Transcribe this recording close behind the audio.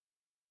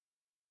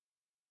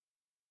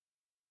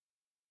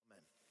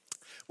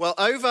Well,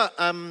 over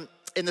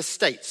in the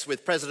States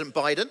with President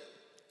Biden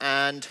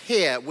and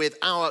here with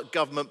our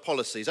government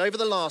policies, over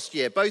the last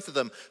year, both of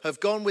them have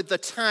gone with the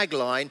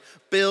tagline,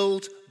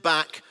 Build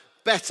Back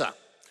Better.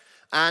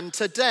 And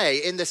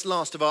today, in this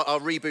last of our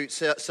reboot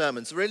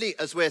sermons, really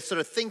as we're sort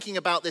of thinking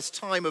about this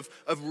time of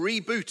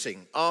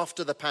rebooting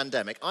after the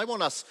pandemic, I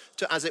want us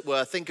to, as it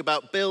were, think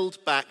about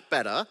Build Back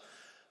Better,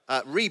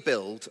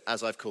 rebuild,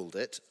 as I've called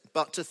it,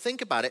 but to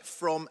think about it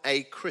from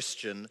a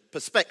Christian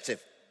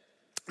perspective.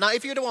 Now,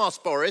 if you were to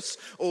ask Boris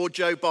or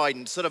Joe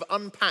Biden to sort of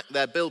unpack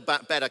their Build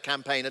Back Better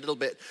campaign a little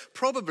bit,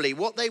 probably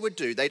what they would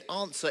do, they'd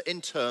answer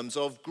in terms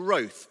of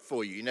growth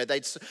for you. You know,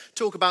 they'd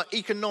talk about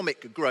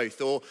economic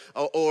growth or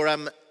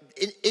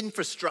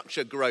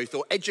infrastructure growth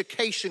or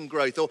education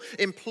growth or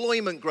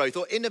employment growth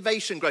or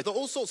innovation growth or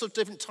all sorts of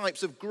different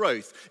types of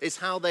growth is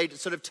how they'd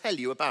sort of tell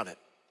you about it.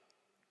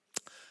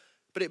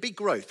 But it'd be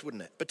growth,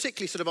 wouldn't it?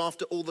 Particularly sort of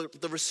after all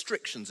the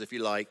restrictions, if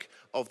you like,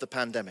 of the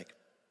pandemic.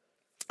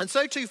 And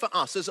so too for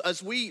us,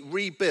 as we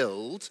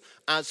rebuild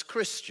as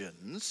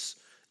Christians,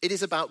 it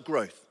is about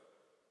growth.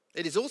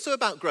 It is also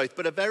about growth,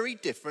 but a very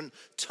different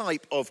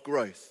type of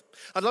growth.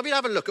 I'd love you to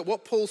have a look at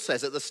what Paul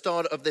says at the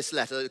start of this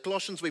letter.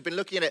 Colossians, we've been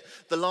looking at it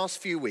the last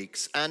few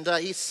weeks, and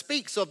he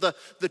speaks of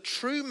the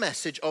true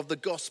message of the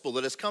gospel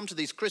that has come to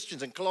these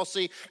Christians in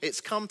Colossae. It's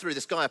come through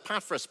this guy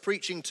Epaphras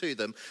preaching to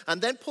them.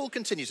 And then Paul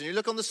continues, and you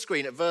look on the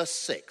screen at verse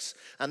 6,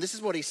 and this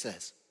is what he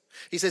says.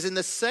 He says, in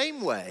the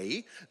same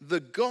way, the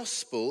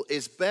gospel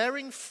is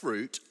bearing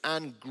fruit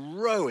and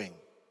growing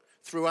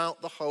throughout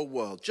the whole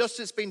world, just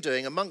as it's been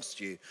doing amongst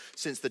you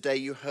since the day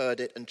you heard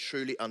it and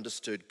truly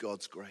understood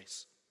God's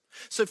grace.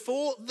 So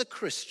for the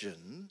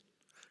Christian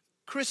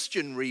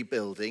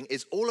rebuilding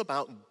is all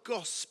about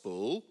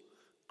gospel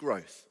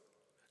growth.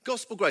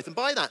 Gospel growth. And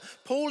by that,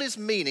 Paul is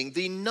meaning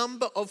the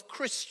number of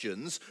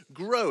Christians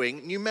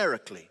growing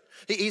numerically.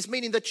 He's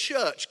meaning the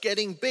church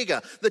getting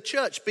bigger, the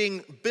church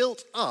being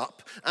built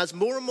up as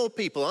more and more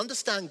people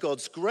understand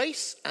God's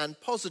grace and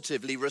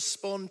positively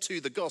respond to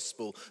the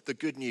gospel, the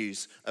good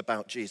news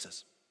about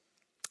Jesus.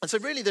 And so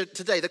really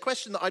today, the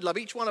question that I'd love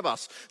each one of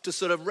us to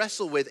sort of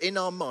wrestle with in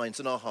our minds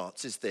and our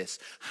hearts is this.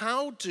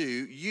 How do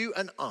you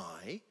and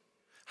I,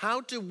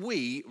 how do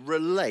we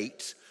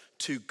relate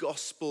to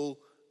gospel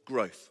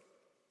growth?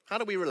 How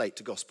do we relate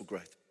to gospel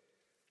growth?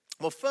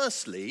 Well,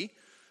 firstly,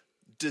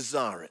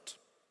 desire it.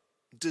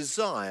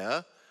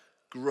 Desire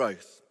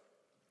growth.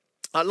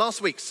 Last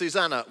week,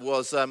 Susanna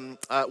was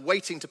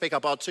waiting to pick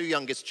up our two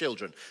youngest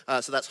children.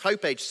 So that's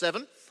Hope, age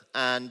 7,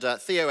 and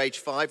Theo, age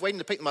 5, waiting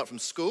to pick them up from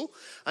school.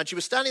 And she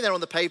was standing there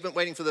on the pavement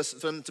waiting for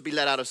them to be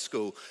let out of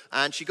school.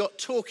 And she got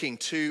talking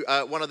to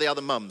one of the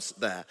other mums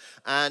there.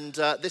 And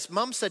this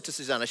mum said to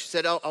Susanna, she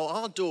said,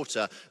 our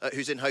daughter,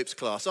 who's in Hope's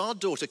class, our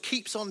daughter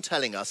keeps on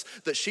telling us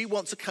that she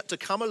wants to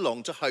come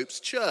along to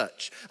Hope's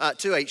church,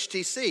 to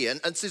HTC.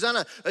 And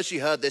Susanna, as she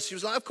heard this, she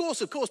was like, of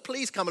course,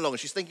 please come along. And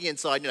she's thinking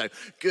inside,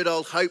 good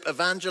old Hope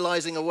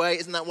evangelizing away.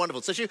 Isn't that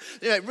wonderful? So she,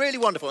 really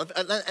wonderful.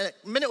 And a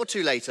minute or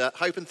two later,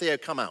 Hope and Theo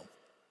come out.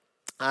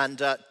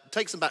 And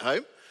takes them back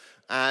home,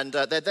 and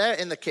they're there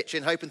in the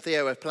kitchen. Hope and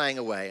Theo are playing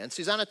away, and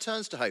Susanna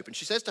turns to Hope, and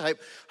she says to Hope,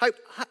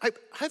 Hope,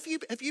 have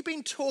you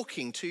been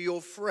talking to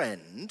your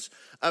friend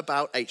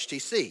about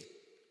HTC?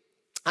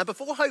 And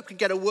before Hope can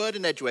get a word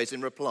in edgeways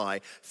in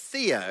reply,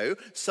 Theo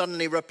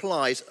suddenly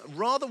replies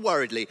rather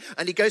worriedly,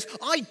 and he goes,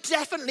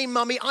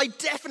 Mummy, I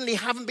definitely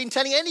haven't been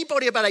telling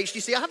anybody about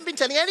HTC. I haven't been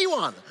telling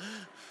anyone.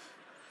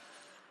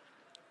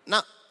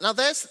 Now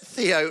there's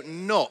Theo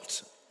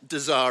not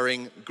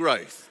desiring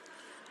growth.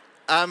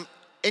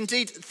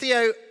 Indeed,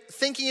 Theo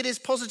thinking it is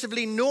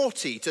positively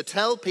naughty to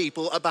tell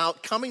people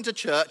about coming to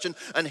church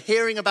and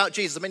hearing about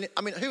Jesus.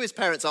 I mean, who his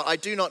parents are, I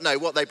do not know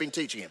what they've been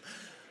teaching him.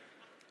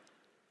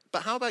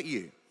 But how about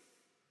you?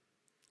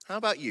 How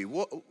about you?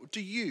 What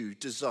do you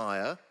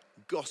desire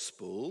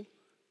gospel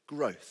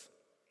growth?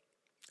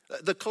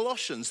 The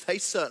Colossians, they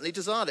certainly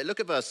desired it. Look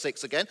at verse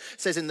 6 again.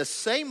 It says, in the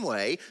same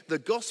way, the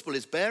gospel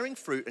is bearing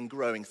fruit and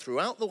growing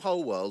throughout the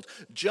whole world,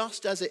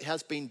 just as it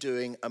has been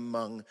doing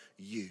among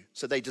you.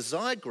 So they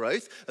desired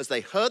growth. As they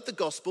heard the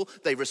gospel,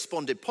 they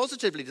responded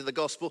positively to the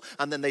gospel,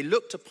 and then they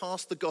looked to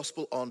pass the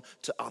gospel on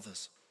to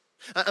others.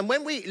 And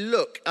when we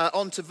look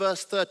onto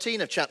verse 13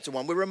 of chapter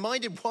 1, we're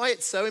reminded why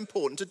it's so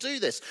important to do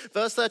this.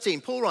 Verse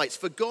 13, Paul writes,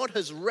 for God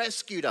has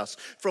rescued us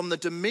from the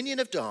dominion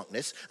of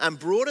darkness and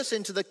brought us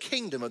into the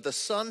kingdom of the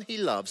Son he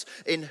loves,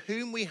 in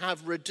whom we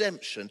have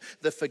redemption,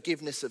 the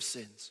forgiveness of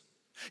sins.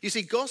 You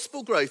see,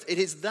 gospel growth, it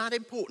is that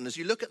important. As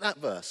you look at that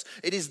verse,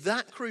 it is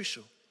that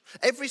crucial.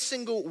 Every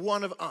single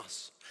one of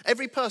us,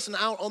 every person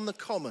out on the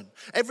common,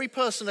 every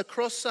person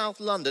across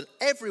South London,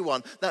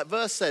 everyone, that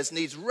verse says,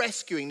 needs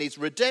rescuing, needs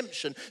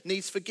redemption,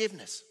 needs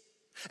forgiveness.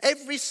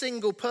 Every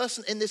single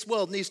person in this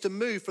world needs to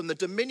move from the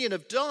dominion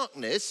of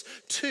darkness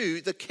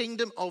to the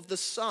kingdom of the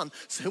Son.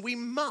 So we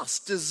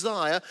must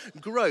desire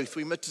growth.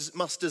 We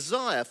must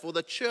desire for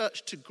the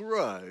church to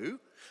grow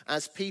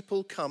as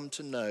people come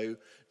to know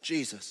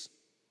Jesus.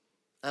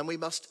 And we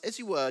must, as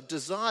you were,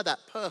 desire that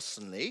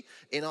personally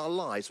in our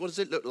lives. What does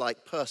it look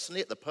like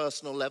personally at the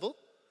personal level?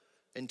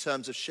 in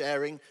terms of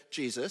sharing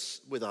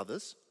Jesus with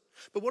others.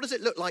 But what does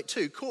it look like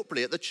too,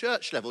 corporately, at the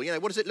church level?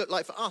 What does it look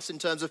like for us in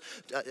terms of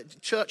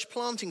church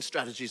planting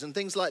strategies and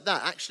things like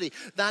that? Actually,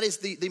 that is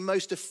the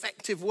most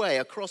effective way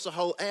across a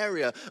whole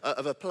area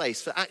of a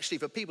place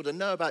for people to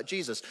know about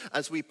Jesus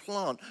as we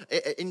plant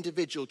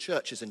individual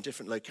churches in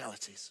different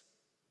localities.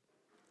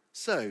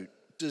 So,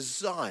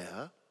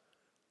 desire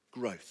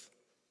growth.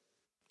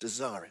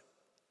 Desire it.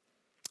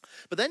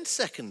 But then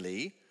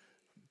secondly,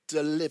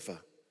 deliver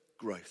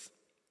growth.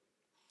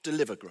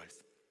 Deliver growth.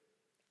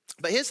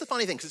 But here's the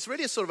funny thing, because it's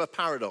really a sort of a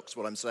paradox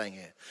what I'm saying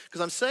here.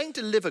 Because I'm saying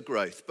deliver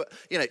growth, but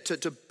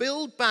to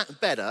build back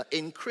better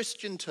in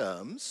Christian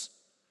terms,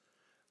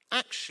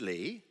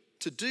 actually,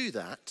 to do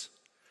that,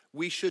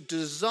 we should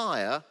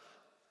desire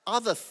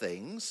other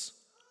things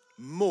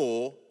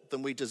more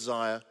than we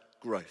desire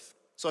growth.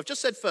 So I've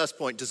just said first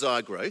point,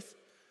 desire growth.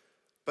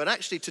 But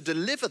actually, to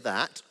deliver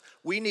that,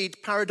 we need,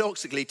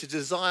 paradoxically, to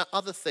desire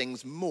other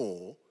things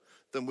more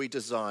than we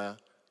desire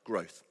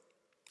growth.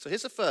 So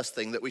here's the first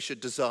thing that we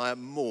should desire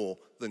more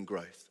than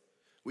growth.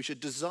 We should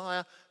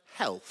desire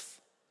health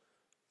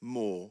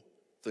more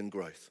than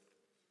growth.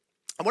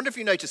 I wonder if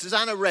you noticed, as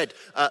Anna read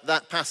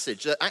that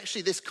passage, that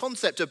actually this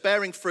concept of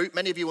bearing fruit,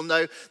 many of you will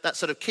know that's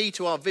sort of key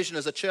to our vision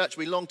as a church.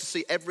 We long to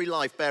see every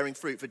life bearing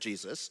fruit for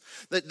Jesus.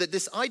 That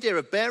this idea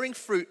of bearing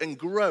fruit and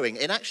growing,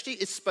 it actually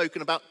is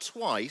spoken about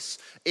twice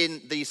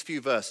in these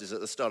few verses at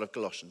the start of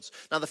Colossians.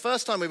 Now, the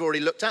first time we've already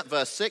looked at,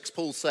 verse 6,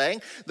 Paul's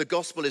saying the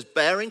gospel is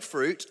bearing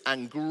fruit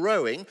and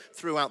growing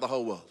throughout the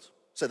whole world.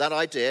 So that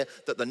idea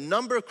that the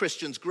number of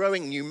Christians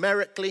growing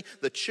numerically,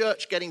 the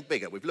church getting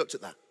bigger, we've looked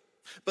at that.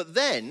 But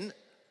then,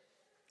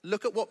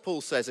 look at what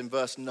Paul says in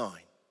verse 9.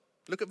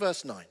 Look at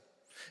verse 9.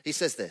 He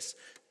says this.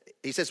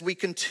 He says, we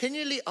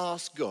continually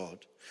ask God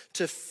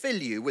to fill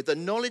you with the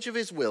knowledge of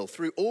his will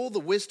through all the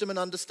wisdom and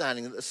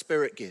understanding that the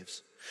Spirit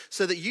gives,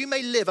 so that you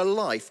may live a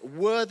life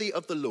worthy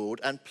of the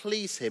Lord and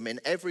please him in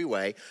every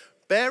way,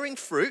 bearing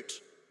fruit,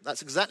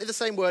 that's exactly the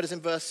same word as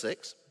in verse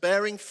 6,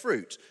 bearing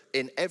fruit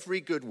in every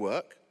good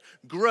work,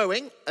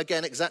 growing,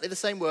 again, exactly the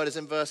same word as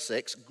in verse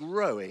 6,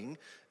 growing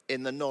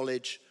in the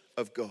knowledge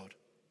of God.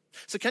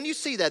 So can you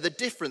see there the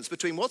difference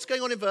between what's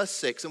going on in verse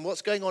 6 and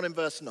what's going on in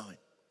verse 9?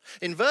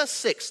 In verse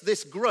 6,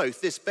 this growth,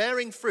 this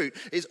bearing fruit,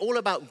 is all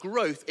about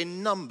growth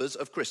in numbers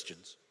of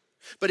Christians.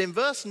 But in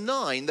verse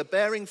 9, the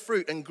bearing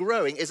fruit and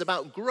growing is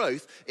about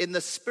growth in the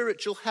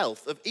spiritual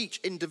health of each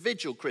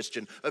individual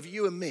Christian, of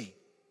you and me.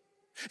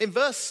 In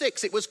verse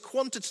 6, it was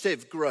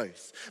quantitative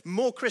growth,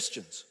 more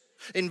Christians.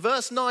 In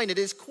verse 9, it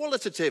is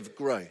qualitative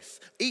growth,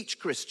 each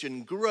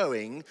Christian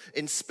growing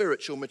in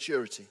spiritual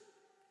maturity.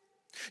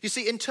 You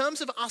see, in terms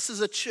of us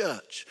as a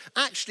church,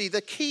 actually the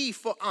key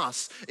for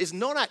us is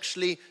not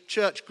actually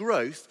church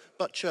growth,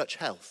 but church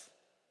health.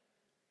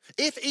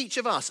 If each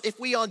of us, if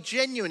we are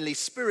genuinely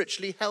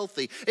spiritually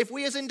healthy, if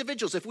we as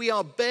individuals, if we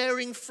are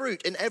bearing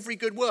fruit in every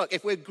good work,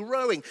 if we're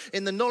growing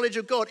in the knowledge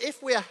of God,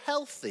 if we are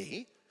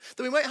healthy,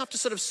 then we won't have to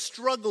sort of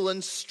struggle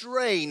and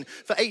strain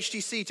for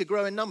HTC to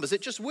grow in numbers.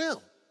 It just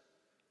will,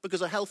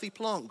 because a healthy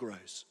plant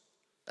grows,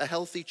 a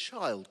healthy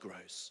child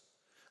grows,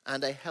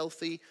 and a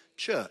healthy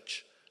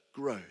church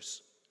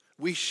grows.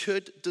 We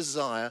should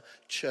desire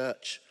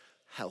church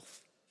health.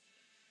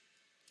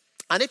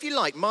 And if you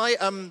like,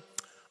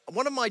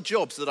 one of my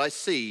jobs that I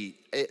see,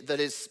 that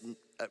is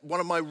one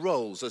of my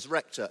roles as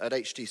rector at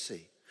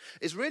HTC,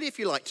 is really, if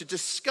you like, to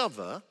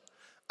discover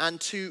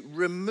and to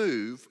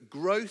remove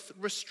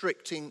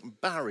growth-restricting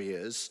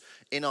barriers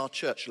in our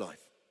church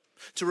life.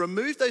 To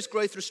remove those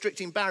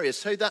growth-restricting barriers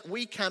so that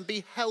we can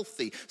be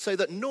healthy, so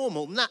that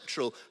normal,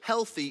 natural,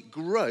 healthy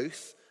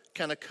growth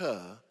can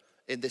occur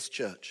in this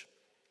church.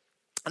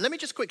 And let me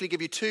just quickly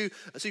give you two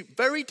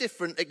very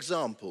different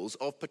examples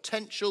of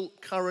potential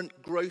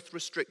current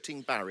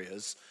growth-restricting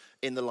barriers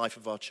in the life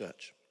of our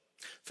church.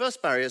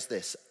 First barrier is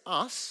this: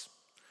 us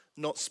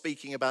not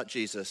speaking about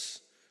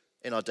Jesus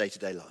in our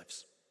day-to-day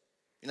lives.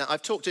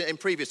 I've talked in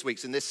previous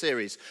weeks in this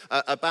series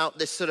about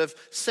this sort of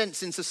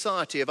sense in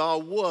society of our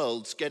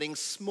worlds getting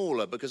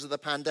smaller because of the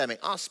pandemic,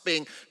 us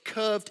being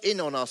curved in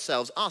on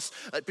ourselves, us,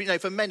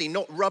 for many,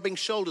 not rubbing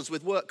shoulders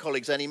with work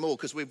colleagues anymore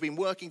because we've been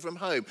working from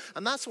home.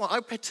 And that's why I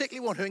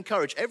particularly want to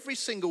encourage every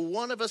single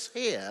one of us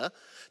here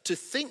to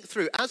think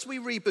through, as we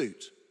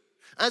reboot,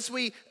 as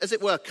we, as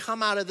it were,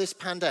 come out of this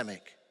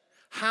pandemic,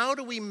 how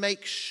do we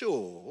make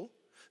sure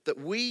that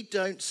we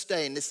don't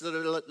stay in this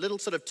little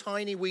sort of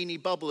tiny weeny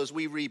bubble as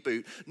we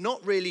reboot,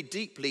 not really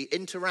deeply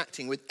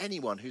interacting with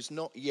anyone who's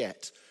not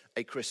yet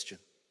a Christian?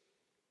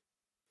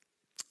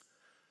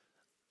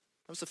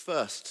 That was the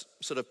first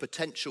sort of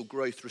potential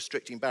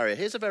growth-restricting barrier.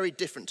 Here's a very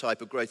different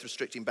type of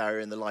growth-restricting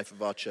barrier in the life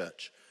of our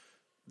church.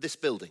 This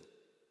building.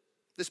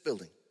 This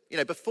building.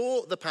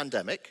 Before the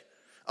pandemic,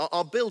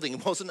 our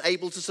building wasn't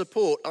able to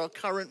support our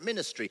current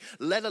ministry,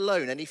 let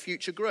alone any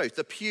future growth.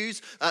 The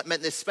pews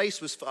meant this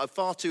space was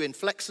far too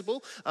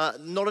inflexible.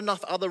 Not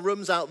enough other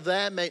rooms out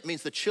there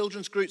means the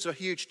children's groups are a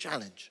huge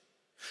challenge.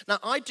 Now,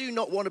 I do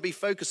not want to be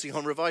focusing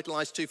on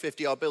Revitalize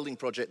 250, our building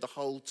project, the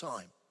whole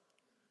time.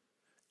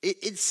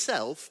 It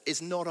itself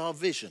is not our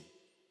vision.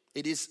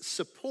 It is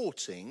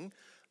supporting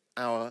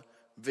our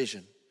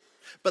vision.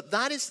 But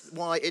that is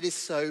why it is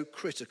so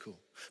critical.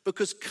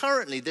 Because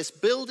currently this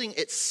building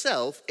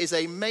itself is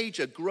a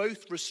major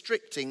growth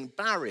restricting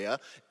barrier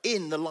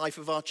in the life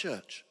of our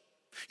church.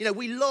 You know,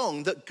 we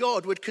long that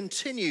God would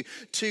continue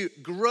to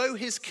grow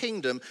his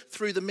kingdom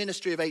through the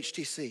ministry of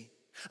HTC.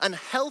 And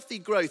healthy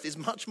growth is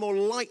much more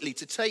likely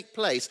to take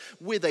place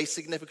with a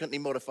significantly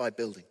modified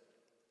building.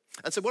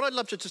 And so what I'd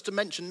love to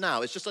mention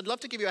now is I'd love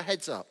to give you a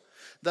heads up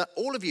that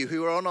all of you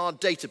who are on our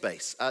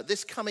database,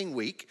 this coming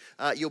week,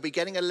 you'll be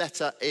getting a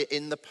letter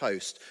in the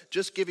post,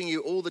 just giving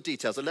you all the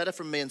details, a letter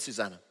from me and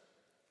Susanna.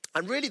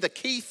 And really the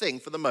key thing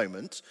for the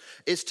moment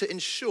is to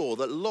ensure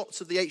that lots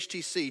of the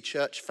HTC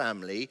church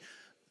family,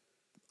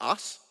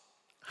 us,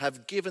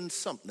 have given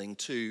something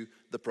to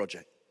the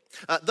project.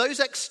 Those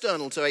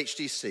external to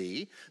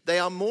HTC, they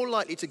are more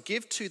likely to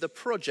give to the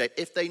project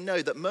if they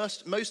know that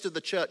most of the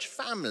church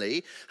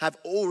family have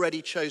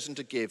already chosen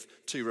to give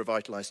to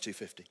Revitalize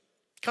 250.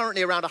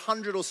 Currently, around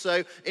 100 or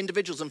so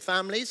individuals and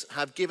families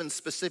have given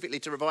specifically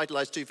to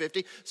Revitalize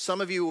 250. Some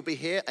of you will be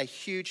here. A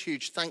huge,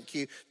 huge thank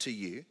you to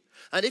you.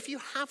 And if you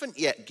haven't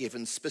yet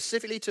given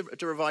specifically to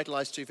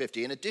Revitalize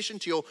 250, in addition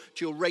to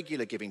your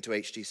regular giving to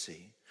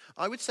HTC,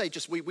 I would say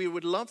we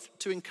would love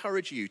to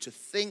encourage you to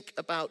think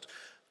about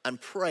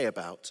and pray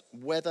about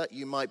whether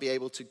you might be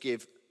able to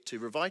give to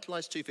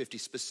Revitalize 250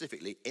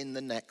 specifically in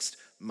the next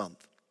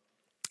month.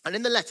 And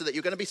in the letter that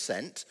you're going to be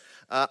sent,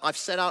 I've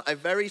set out a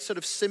very sort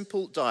of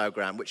simple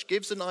diagram which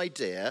gives an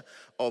idea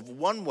of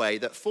one way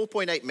that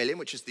 4.8 million,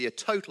 which is the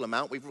total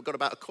amount, we've got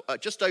about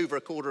just over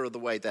a quarter of the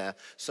way there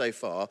so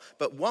far,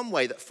 but one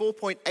way that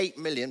 4.8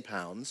 million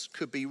pounds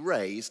could be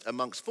raised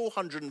amongst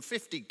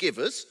 450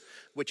 givers,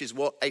 which is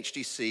what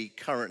HTC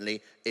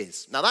currently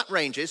is. Now that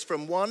ranges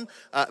from one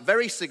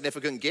very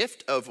significant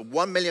gift of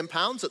 £1 million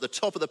at the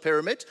top of the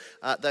pyramid,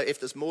 though if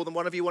there's more than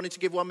one of you wanting to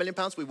give £1 million,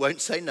 we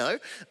won't say no,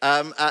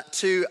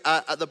 to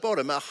at the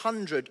bottom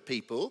 100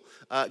 people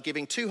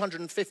giving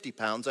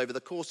 £250 over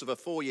the course of a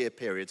 4-year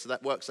period. So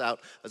that works out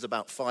as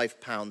about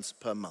 £5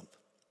 per month.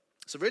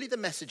 So really the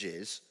message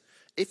is,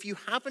 if you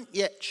haven't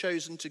yet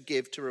chosen to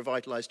give to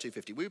Revitalize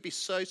 250, we would be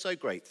so, so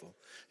grateful.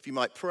 If you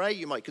might pray,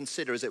 you might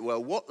consider, as it were,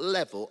 what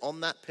level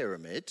on that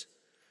pyramid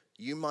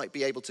you might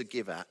be able to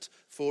give at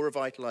for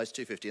Revitalize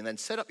 250, and then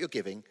set up your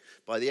giving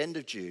by the end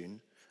of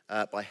June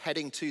by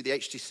heading to the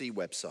HTC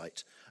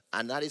website.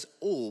 And that is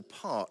all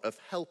part of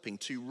helping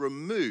to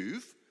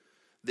remove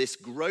this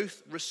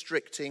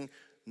growth-restricting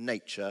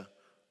nature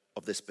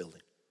of this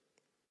building.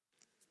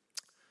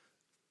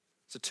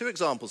 So 2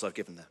 examples I've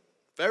given there.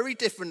 Very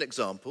different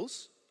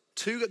examples,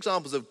 2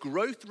 examples of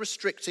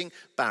growth-restricting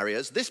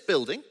barriers, this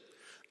building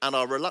and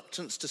our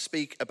reluctance to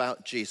speak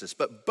about Jesus.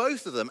 But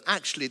both of them,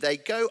 actually, they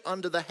go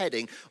under the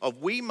heading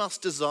of we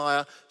must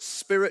desire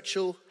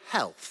spiritual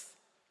health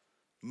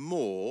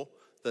more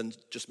than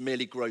just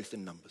merely growth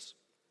in numbers.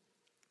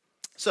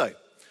 So,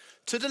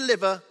 to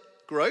deliver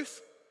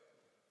growth,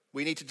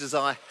 we need to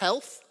desire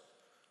health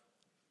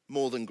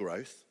more than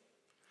growth.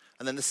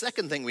 And then the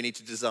second thing we need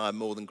to desire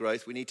more than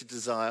growth, we need to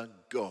desire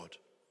God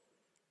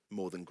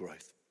more than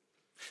growth.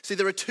 See,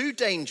 there are 2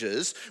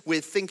 dangers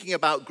with thinking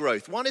about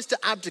growth. One is to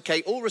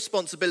abdicate all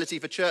responsibility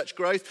for church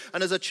growth,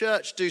 and as a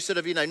church do sort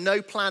of,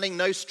 no planning,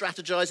 no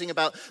strategizing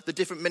about the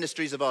different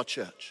ministries of our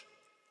church.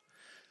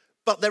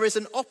 But there is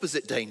an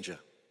opposite danger,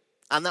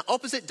 and that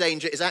opposite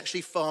danger is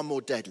actually far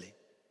more deadly.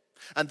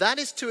 And that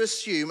is to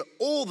assume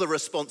all the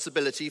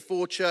responsibility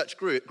for church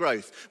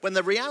growth, when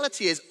the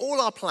reality is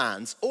all our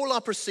plans, all our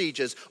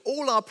procedures,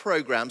 all our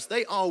programs,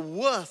 they are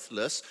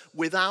worthless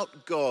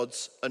without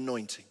God's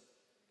anointing.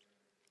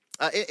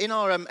 In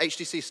our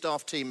HTC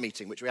staff team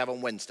meeting, which we have on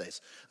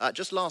Wednesdays,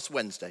 just last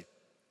Wednesday,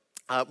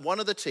 one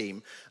of the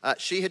team,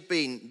 she had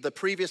been the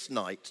previous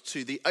night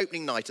to the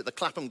opening night at the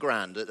Clapham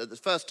Grand. At the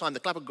first time the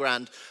Clapham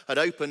Grand had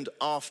opened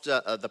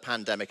after the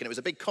pandemic, and it was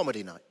a big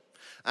comedy night.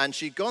 And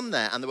she'd gone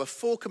there, and there were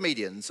 4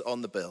 comedians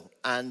on the bill.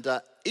 And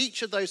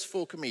each of those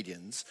 4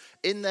 comedians,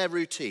 in their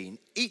routine,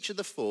 each of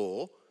the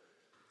 4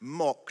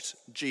 mocked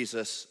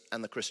Jesus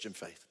and the Christian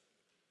faith.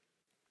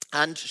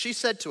 And she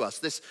said to us,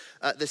 this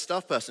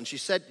staff person, she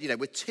said,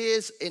 with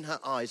tears in her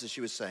eyes as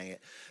she was saying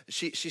it,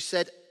 she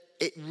said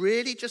it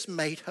really just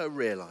made her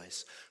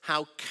realize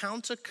how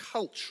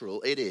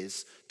countercultural it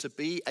is to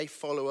be a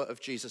follower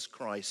of Jesus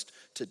Christ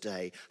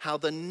today. How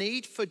the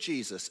need for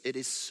Jesus, it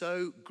is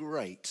so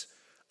great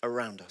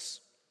around us.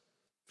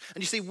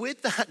 And you see,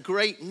 with that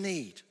great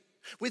need,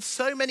 with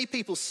so many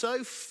people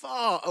so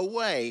far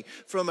away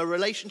from a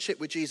relationship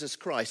with Jesus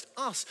Christ,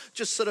 us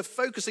just sort of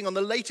focusing on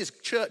the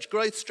latest church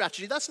growth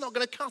strategy, that's not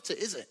going to cut it,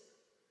 is it?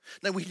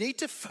 No, we need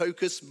to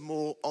focus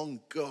more on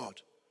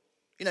God.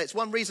 It's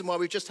one reason why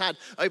we've just had,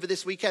 over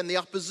this weekend, the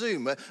Upper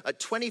Zoom,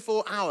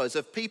 24 hours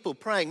of people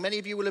praying. Many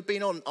of you will have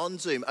been on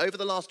Zoom over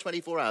the last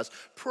 24 hours,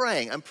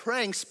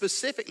 praying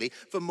specifically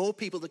for more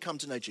people to come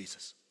to know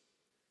Jesus.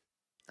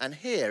 And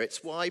here,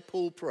 it's why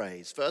Paul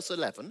prays, verse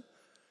 11,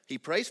 he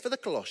prays for the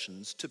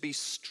Colossians to be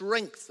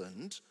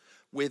strengthened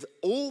with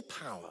all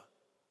power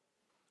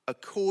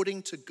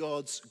according to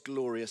God's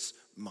glorious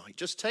might.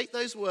 Just take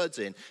those words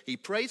in. He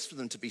prays for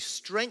them to be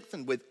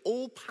strengthened with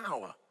all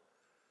power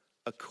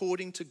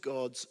according to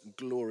God's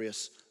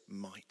glorious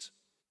might.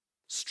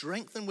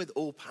 Strengthened with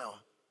all power.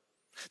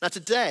 Now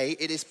today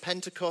it is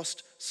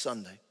Pentecost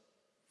Sunday.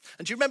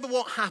 And do you remember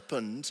what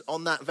happened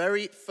on that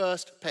very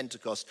first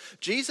Pentecost?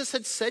 Jesus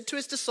had said to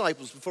his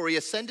disciples before he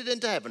ascended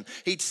into heaven,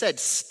 he'd said,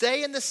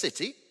 stay in the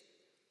city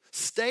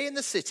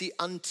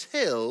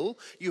until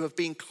you have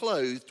been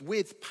clothed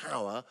with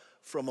power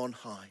from on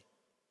high.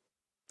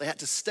 They had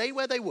to stay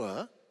where they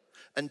were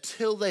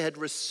until they had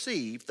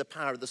received the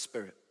power of the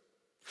Spirit.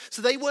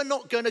 So they were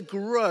not going to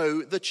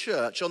grow the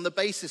church on the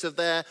basis of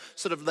their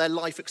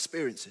life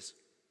experiences.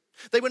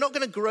 They were not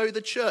going to grow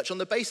the church on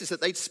the basis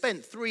that they'd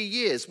spent 3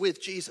 years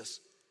with Jesus.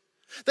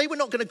 They were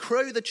not going to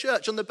grow the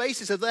church on the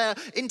basis of their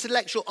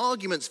intellectual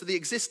arguments for the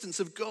existence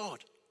of God.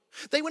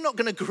 They were not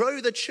going to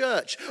grow the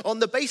church on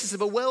the basis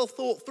of a well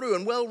thought through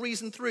and well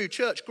reasoned through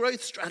church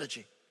growth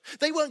strategy.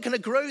 They weren't going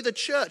to grow the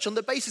church on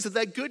the basis of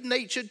their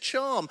good-natured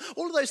charm.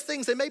 All of those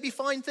things, they may be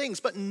fine things,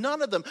 but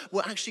none of them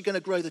were actually going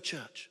to grow the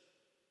church.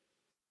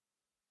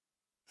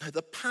 No,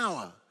 the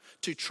power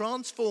to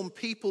transform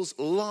people's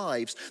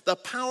lives, the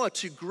power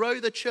to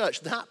grow the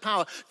church, that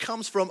power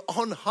comes from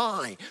on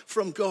high,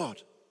 from God.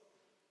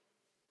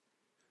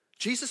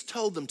 Jesus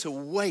told them to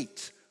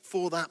wait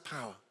for that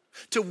power,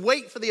 to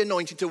wait for the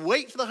anointing, to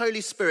wait for the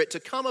Holy Spirit to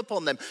come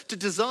upon them, to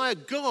desire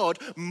God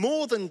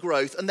more than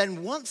growth. And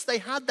then once they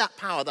had that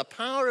power, the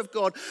power of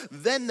God,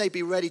 then they'd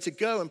be ready to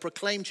go and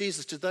proclaim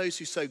Jesus to those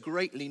who so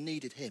greatly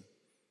needed him.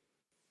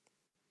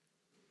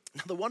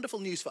 Now, the wonderful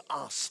news for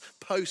us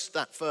post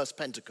that first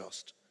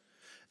Pentecost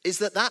is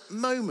that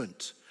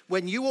moment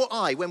when you or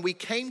I, when we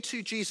came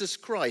to Jesus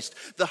Christ,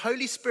 the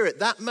Holy Spirit,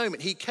 that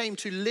moment, he came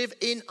to live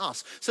in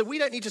us. So we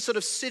don't need to sort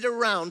of sit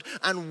around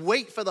and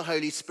wait for the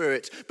Holy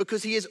Spirit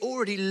because he is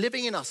already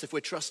living in us if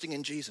we're trusting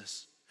in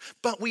Jesus.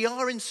 But we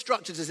are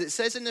instructed, as it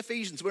says in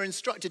Ephesians, we're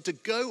instructed to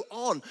go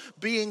on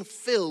being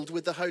filled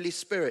with the Holy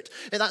Spirit.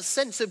 And that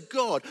sense of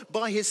God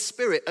by his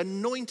Spirit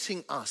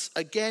anointing us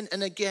again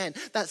and again.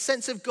 That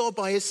sense of God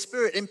by his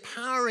Spirit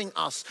empowering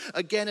us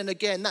again and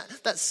again.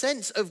 That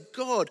sense of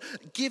God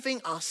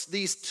giving us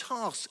these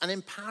tasks and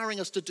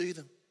empowering us to do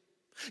them.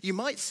 You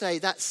might say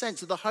that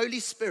sense of the Holy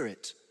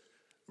Spirit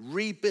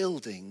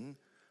rebuilding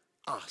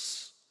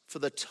us for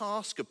the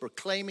task of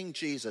proclaiming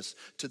Jesus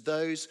to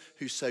those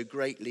who so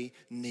greatly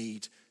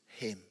need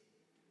him.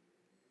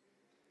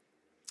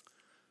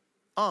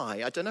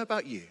 I don't know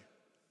about you,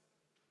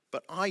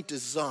 but I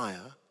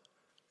desire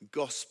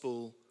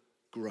gospel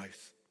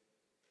growth.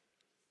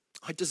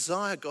 I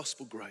desire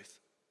gospel growth.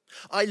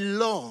 I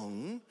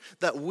long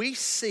that we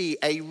see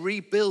a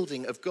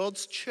rebuilding of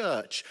God's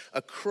church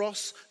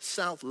across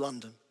South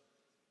London.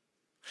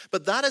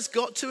 But that has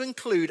got to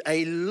include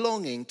a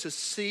longing to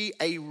see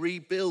a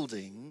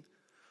rebuilding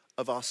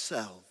of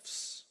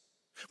ourselves.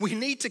 We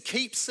need to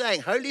keep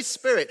saying, Holy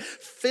Spirit,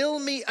 fill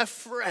me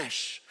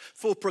afresh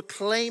for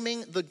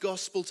proclaiming the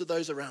gospel to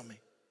those around me.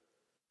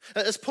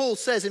 As Paul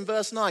says in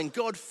verse 9,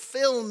 God,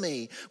 fill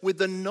me with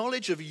the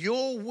knowledge of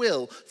your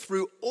will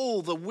through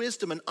all the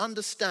wisdom and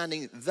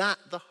understanding that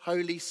the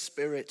Holy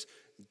Spirit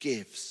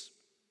gives.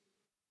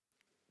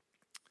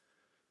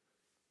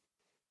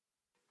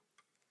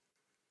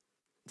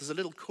 There's a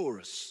little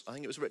chorus. I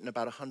think it was written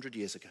about 100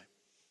 years ago.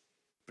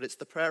 But it's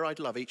the prayer I'd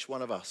love each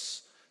one of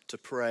us to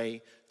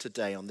pray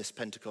today on this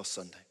Pentecost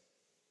Sunday.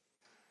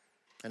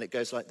 And it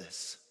goes like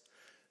this.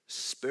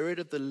 Spirit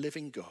of the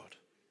living God,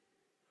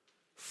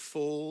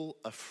 fall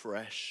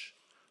afresh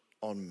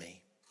on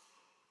me.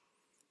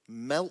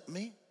 Melt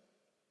me,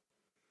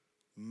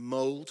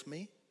 mold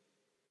me,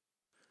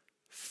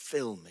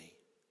 fill me,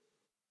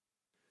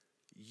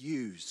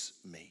 use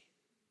me.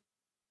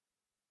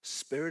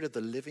 Spirit of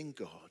the living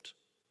God,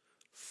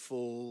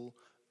 fall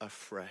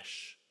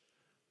afresh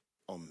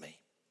on me.